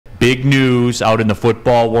big news out in the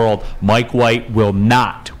football world. Mike White will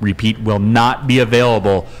not be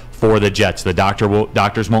available for the Jets. The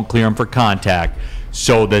doctors won't clear him for contact.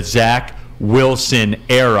 So the Zach Wilson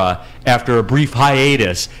era, after a brief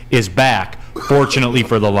hiatus, is back, fortunately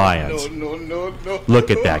for the Lions. No.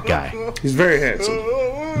 Look at that guy. He's very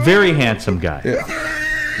handsome. Very handsome guy. Yeah.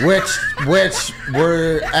 Which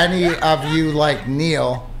were any of you like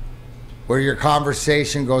Neil, where your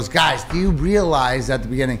conversation goes, guys, do you realize at the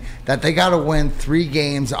beginning that they got to win 3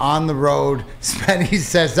 games on the road? Spenny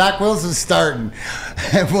says, Zach Wilson's starting.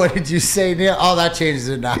 And what did you say, Neil? Oh, that changes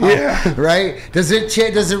it now. Yeah. Right? Does it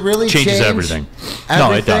really change? Changes everything.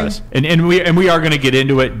 No, it does. And we are going to get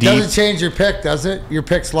into it deep. Doesn't change your pick, does it? Your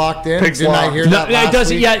pick's locked in? Pick's Didn't I locked. hear No, that last it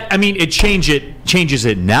doesn't week? yet. I mean, it changes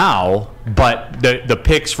it now, but the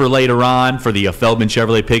picks for later on for the Feldman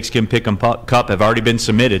Chevrolet Pigskin Pick 'em Cup have already been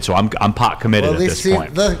submitted, so I'm pot committed Well, at this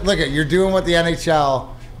point. Look at, you're doing what the NHL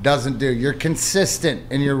doesn't do. You're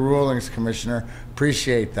consistent in your rulings, Commissioner.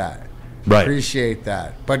 Appreciate that. Right. Appreciate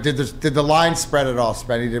that. But did the line spread at all,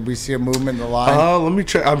 Spenny? Did we see a movement in the line? Let me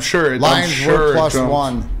check. I'm sure. Lions I'm sure were plus it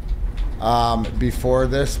jumped. 1 before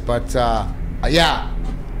this, but yeah,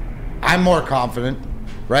 I'm more confident.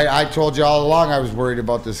 Right? I told you all along I was worried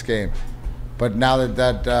about this game. But now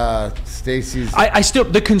that Stacey's, I still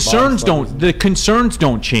the concerns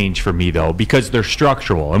don't change for me though, because they're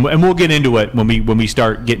structural, and we'll get into it when we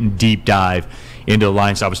start getting deep dive into the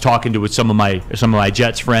Lions. I was talking to some of my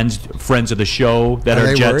Jets friends of the show that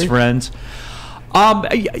are Jets friends.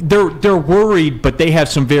 They're worried, but they have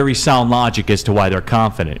some very sound logic as to why they're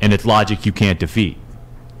confident, and it's logic you can't defeat.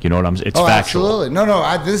 You know what I'm saying? It's factual. Absolutely.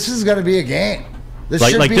 No. This is going to be a game. This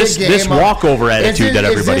should be this a game walkover attitude that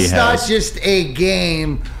everybody has. It's has. not just a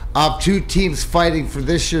game of 2 teams fighting for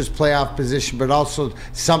this year's playoff position, but also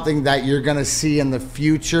something that you're going to see in the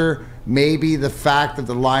future. Maybe the fact that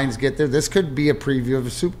the Lions get there. This could be a preview of a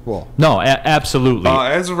Super Bowl. No, absolutely.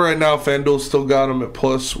 As of right now, FanDuel still got them at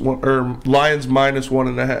 +1 or Lions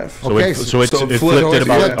 -1.5. Okay, So it flipped at flipped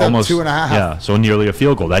about up almost 2.5. Yeah, so nearly a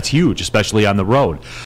field goal. That's huge, especially on the road.